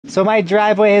So my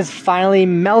driveway has finally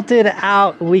melted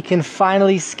out. We can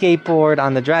finally skateboard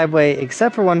on the driveway,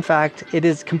 except for one fact, it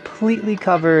is completely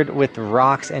covered with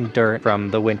rocks and dirt from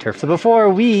the winter. So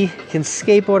before we can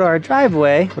skateboard our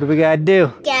driveway, what do we gotta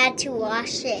do? Got to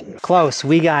wash it. Close.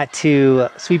 We got to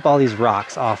sweep all these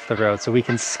rocks off the road so we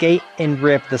can skate and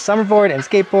rip the summerboard and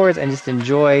skateboards and just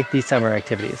enjoy these summer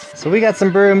activities. So we got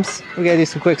some brooms, we gotta do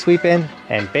some quick sweeping,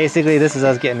 and basically this is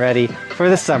us getting ready for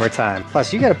the summertime.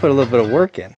 Plus you gotta put a little bit of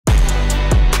work in.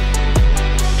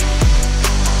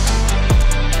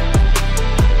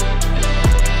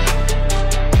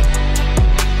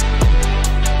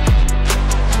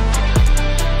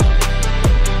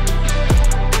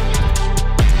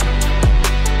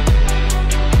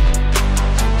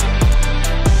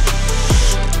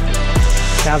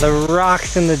 Now the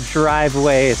rocks in the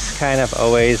driveway is kind of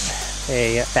always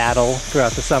a battle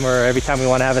throughout the summer. Every time we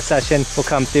want to have a session, we'll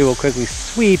come through, we'll quickly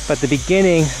sweep, but the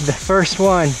beginning, the first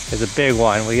one is a big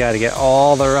one. We got to get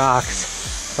all the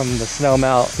rocks from the snow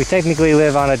melt. We technically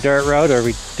live on a dirt road, or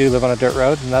we do live on a dirt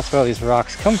road, and that's where all these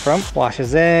rocks come from.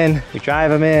 Washes in, we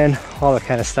drive them in, all that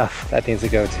kind of stuff. That needs to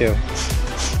go too.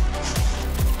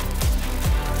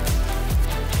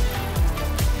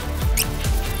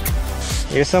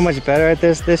 You're so much better at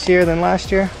this year than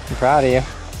last year. I'm proud of you.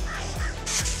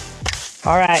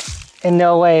 All right, in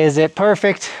no way is it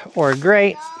perfect or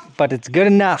great, but it's good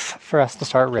enough for us to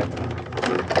start ripping.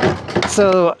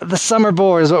 So the summer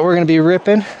board is what we're gonna be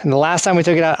ripping. And the last time we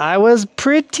took it out, I was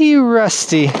pretty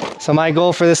rusty. So my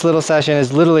goal for this little session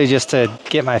is literally just to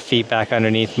get my feet back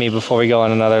underneath me before we go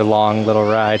on another long little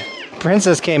ride.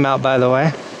 Princess came out, by the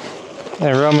way.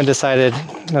 And Roman decided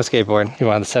no skateboard. He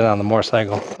wanted to set it on the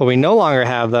motorcycle. What we no longer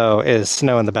have though is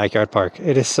snow in the backyard park.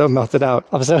 It is so melted out.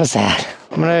 I'm so sad.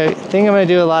 I think I'm gonna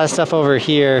do a lot of stuff over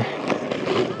here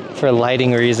for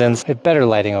lighting reasons. Better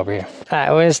lighting over here. All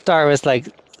right, we're gonna start with like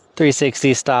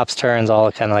 360 stops, turns,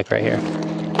 all kind of like right here.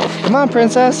 Come on,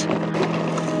 Princess.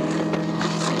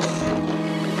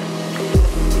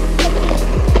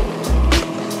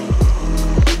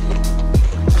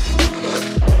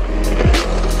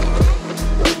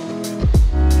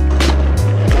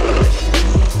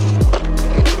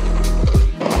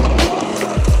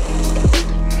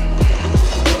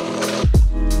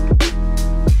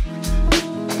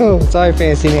 Oh, sorry,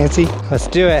 Fancy Nancy. Let's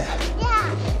do it.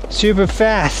 Yeah. Super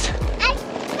fast. Peppa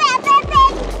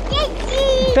Pig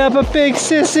Sissy. Peppa Pig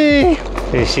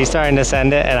Sissy. Dude, she's starting to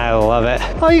send it, and I love it.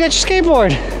 Oh, you got your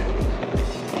skateboard.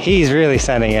 He's really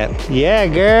sending it. Yeah,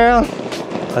 girl.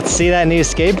 Let's see that new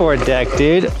skateboard deck,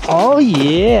 dude. Oh,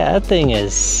 yeah, that thing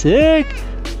is sick.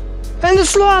 And the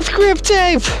sloth grip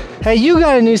tape. Hey, you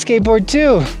got a new skateboard,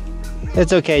 too.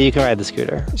 It's okay, you can ride the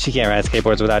scooter. She can't ride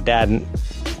skateboards without Dad, and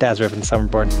Dad's ripping the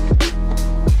summerboard.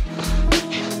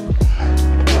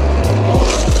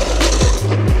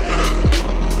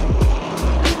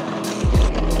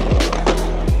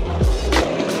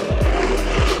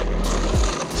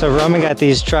 So Roman got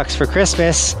these trucks for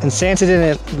Christmas, and Santa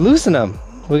didn't loosen them.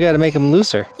 We got to make them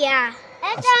looser. Yeah.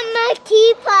 That's on my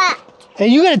teapot. Hey,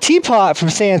 you got a teapot from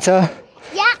Santa.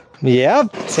 Yeah.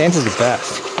 Yep, Santa's the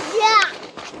best.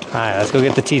 Yeah. All right, let's go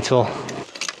get the T-tool.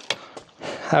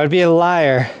 I would be a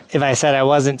liar if I said I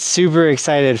wasn't super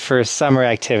excited for summer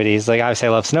activities. Like, obviously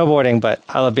I love snowboarding, but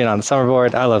I love being on the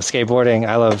summerboard. I love skateboarding.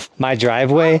 I love my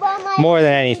driveway more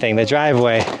than anything. The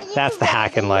driveway, that's the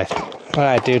hack in life. All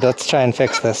right, dude, let's try and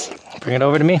fix this. Bring it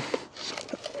over to me.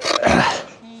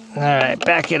 All right,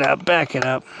 back it up, back it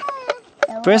up.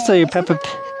 Bristol, you Peppa.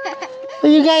 What are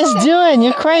you guys doing?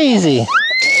 You're crazy.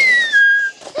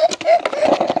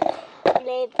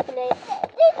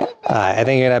 Alright, I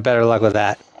think you're gonna have better luck with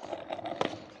that.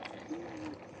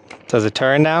 Does it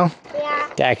turn now? Yeah.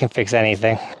 Dad can fix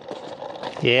anything.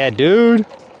 Yeah, dude.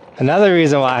 Another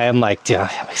reason why I'm like, dude,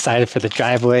 I'm excited for the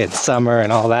driveway and summer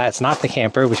and all that. It's not the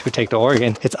camper, which we take to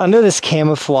Oregon. It's under this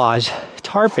camouflage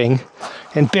tarping,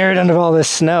 and buried under all this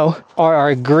snow are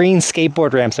our green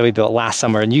skateboard ramps that we built last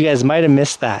summer. And you guys might have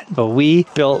missed that, but we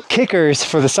built kickers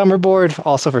for the summerboard,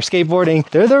 also for skateboarding.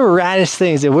 They're the raddest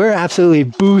things, and we're absolutely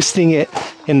boosting it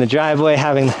in the driveway,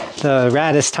 having the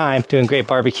raddest time, doing great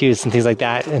barbecues and things like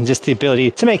that. And just the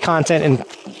ability to make content in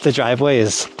the driveway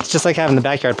it's just like having the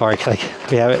backyard park. Like,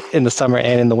 we have it in the summer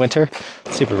and in the winter.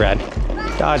 Super rad.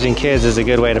 Dodging kids is a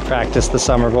good way to practice the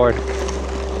summerboard.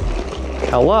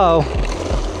 Hello.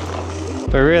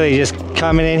 But really just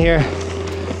coming in here,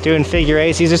 doing figure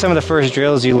eights. These are some of the first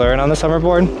drills you learn on the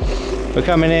summerboard. We're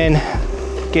coming in,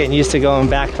 getting used to going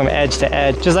back from edge to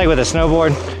edge, just like with a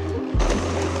snowboard.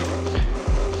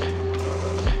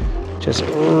 Just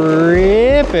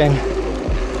ripping.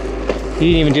 You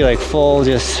didn't even do like full,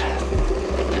 just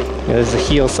There's a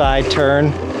heel side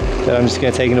turn that I'm just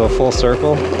gonna take into a full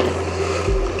circle.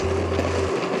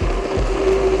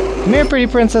 Come here, pretty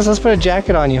princess, let's put a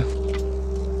jacket on you.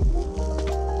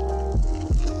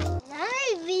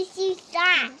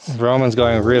 Roman's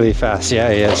going really fast. Yeah,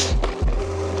 he is.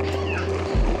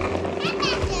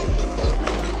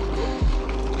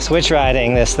 Switch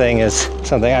riding this thing is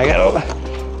something I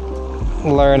gotta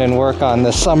learn and work on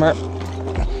this summer.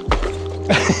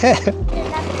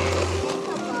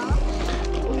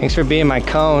 Thanks for being my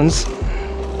cones.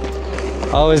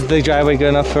 Oh, is the driveway good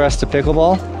enough for us to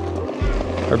pickleball?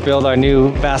 Or build our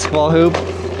new basketball hoop?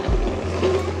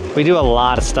 We do a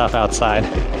lot of stuff outside.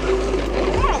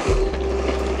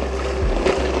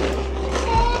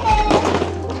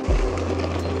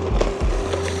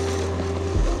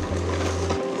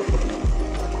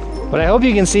 What I hope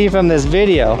you can see from this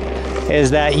video is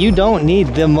that you don't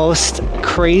need the most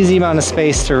crazy amount of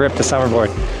space to rip the summerboard.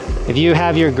 If you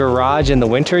have your garage in the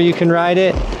winter, you can ride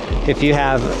it. If you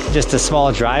have just a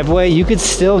small driveway, you could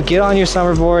still get on your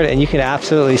summerboard and you can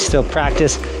absolutely still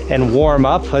practice and warm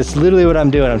up. That's literally what I'm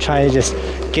doing. I'm trying to just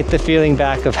get the feeling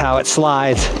back of how it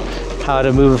slides, how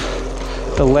to move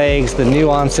the legs, the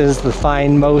nuances, the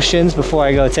fine motions before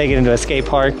I go take it into a skate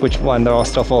park, which one, they're all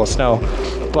still full of snow.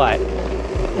 But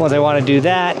once I want to do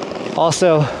that,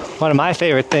 also one of my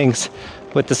favorite things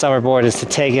with the summerboard is to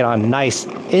take it on nice,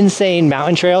 insane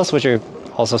mountain trails, which are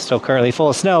also still currently full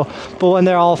of snow, but when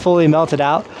they're all fully melted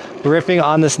out, ripping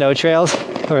on the snow trails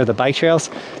or the bike trails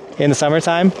in the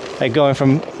summertime, like going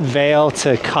from Vail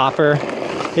to Copper,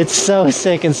 it's so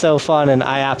sick and so fun, and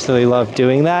I absolutely love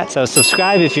doing that. So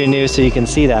subscribe if you're new so you can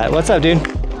see that. What's up, dude?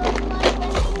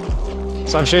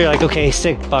 So I'm sure you're like, okay,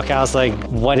 sick, Buckhouse, like,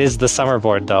 what is the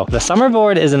summerboard though? The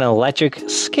summerboard is an electric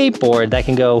skateboard that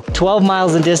can go 12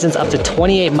 miles in distance, up to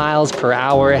 28 miles per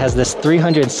hour. It has this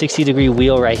 360-degree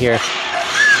wheel right here,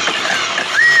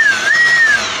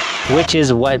 which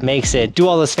is what makes it do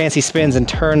all those fancy spins and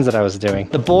turns that I was doing.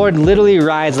 The board literally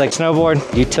rides like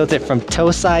snowboard. You tilt it from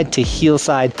toe side to heel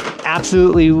side,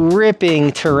 absolutely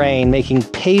ripping terrain, making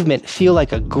pavement feel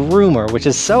like a groomer, which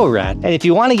is so rad. And if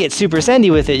you want to get super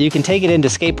sandy with it, you can take it into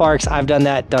skate parks. I've done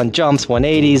that, done jumps,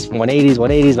 180s, 180s,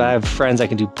 180s, but I have friends that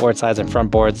can do board sides and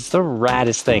front boards. It's the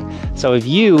raddest thing. So if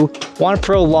you want to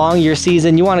prolong your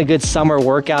season, you want a good summer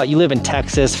workout, you live in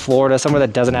Texas, Florida, somewhere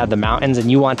that doesn't have the mountains,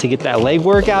 and you want to get that leg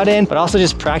workout in, but also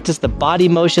just practice the body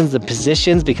motions, the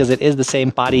positions, because it is the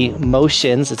same body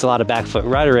motions. It's a lot of back foot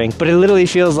ruddering, but it literally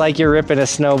feels like you're ripping a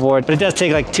snowboard. But it does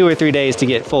take like 2 or 3 days to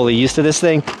get fully used to this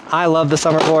thing. I love the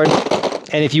summerboard.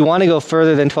 And if you want to go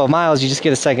further than 12 miles, you just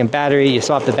get a second battery, you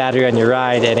swap the battery on your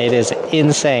ride, and it is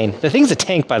insane. The thing's a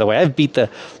tank, by the way. I've beat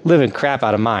the living crap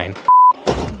out of mine.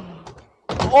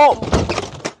 Oh!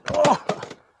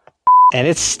 And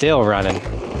it's still running.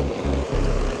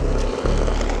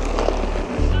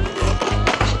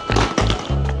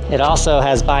 It also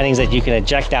has bindings that you can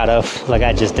eject out of, like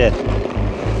I just did.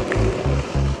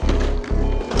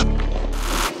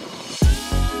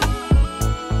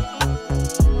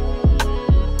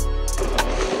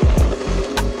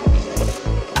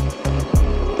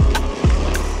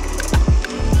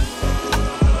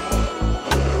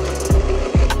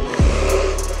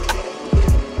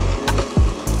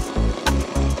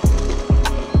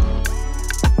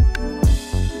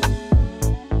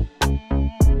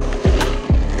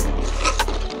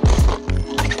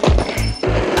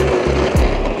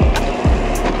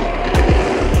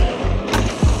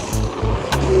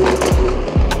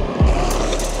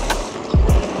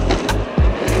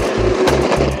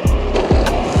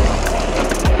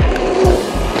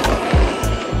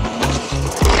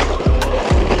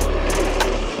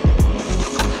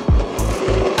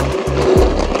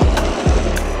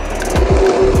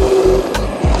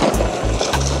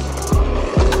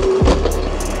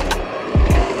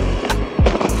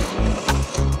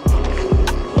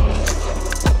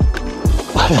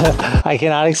 I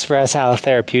cannot express how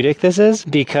therapeutic this is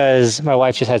because my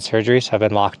wife just had surgery, so I've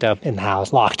been locked up in the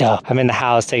house. I'm in the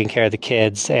house taking care of the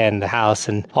kids and the house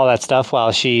and all that stuff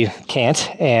while she can't.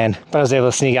 But I was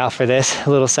able to sneak out for this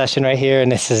little session right here,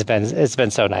 and it's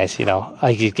been so nice, you know.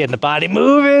 Like getting the body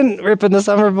moving, ripping the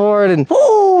summerboard, and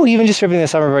woo, even just ripping the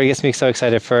summerboard gets me so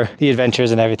excited for the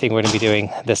adventures and everything we're gonna be doing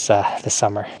this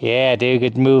summer. Yeah, dude,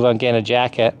 good move on getting a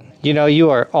jacket. You know,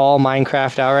 you are all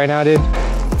Minecraft out right now, dude.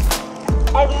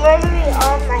 I'm literally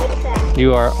all Minecraft.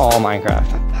 You are all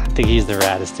Minecraft. I think he's the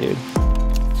raddest dude.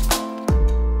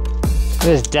 It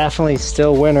is definitely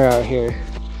still winter out here.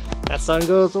 That sun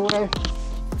goes away,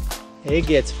 it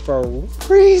gets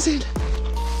freezing.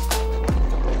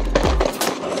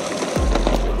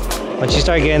 Once you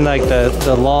start getting like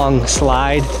the long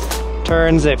slide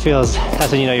turns, it feels,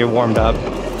 that's when you know you're warmed up.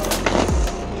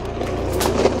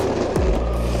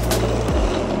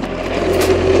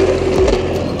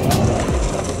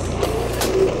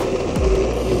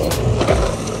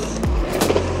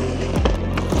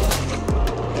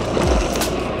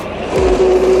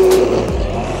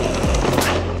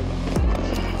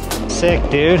 Sick,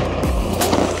 dude.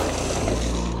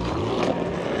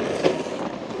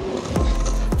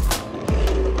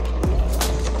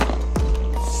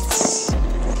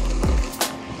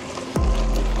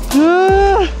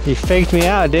 You faked me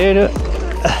out, dude.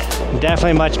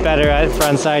 Definitely much better at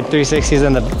frontside 360s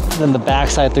than the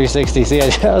backside 360. See,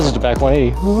 that was just a back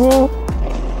 180.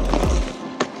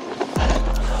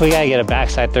 We gotta get a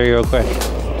backside 3 real quick.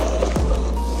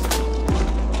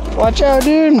 Watch out,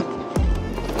 dude.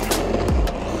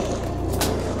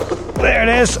 There it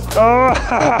is. Oh,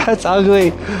 it's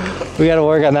ugly. We gotta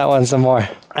work on that one some more.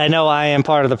 I know I am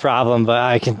part of the problem, but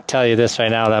I can tell you this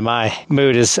right now that my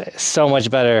mood is so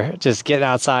much better just getting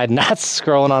outside, not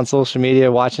scrolling on social media,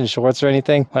 watching shorts or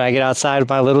anything. When I get outside with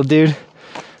my little dude,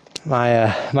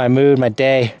 my mood, my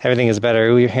day, everything is better.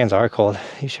 Ooh, your hands are cold.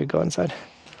 You should go inside.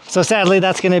 So sadly,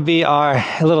 that's going to be our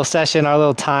little session, our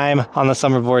little time on the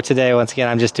summer board today. Once again,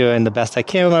 I'm just doing the best I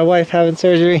can with my wife having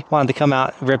surgery. Wanted to come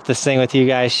out, rip this thing with you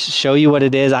guys, show you what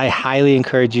it is. I highly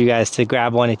encourage you guys to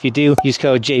grab one. If you do, use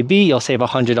code JB, you'll save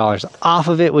 $100 off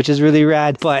of it, which is really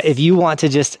rad. But if you want to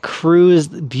just cruise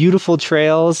beautiful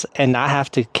trails and not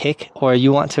have to kick, or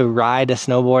you want to ride a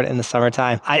snowboard in the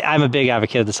summertime, I'm a big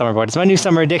advocate of the summer board. It's my new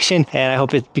summer addiction, and I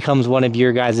hope it becomes one of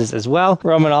your guys' as well.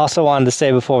 Roman also wanted to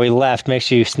say before we left, make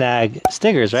sure you snag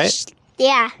stickers, right?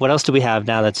 Yeah. What else do we have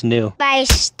now that's new? Buy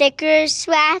stickers,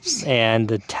 swaps. And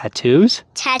the tattoos?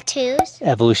 Tattoos.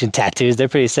 Evolution tattoos. They're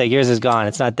pretty sick. Yours is gone.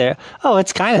 It's not there. Oh,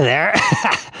 it's kind of there.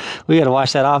 We got to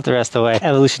wash that off the rest of the way.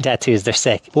 Evolution tattoos. They're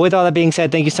sick. But with all that being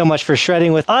said, thank you so much for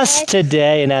shredding with us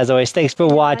today. And as always, thanks for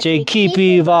watching. Keep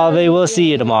evolving. We'll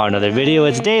see you tomorrow in another video.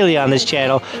 It's daily on this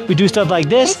channel. We do stuff like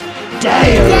this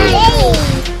daily.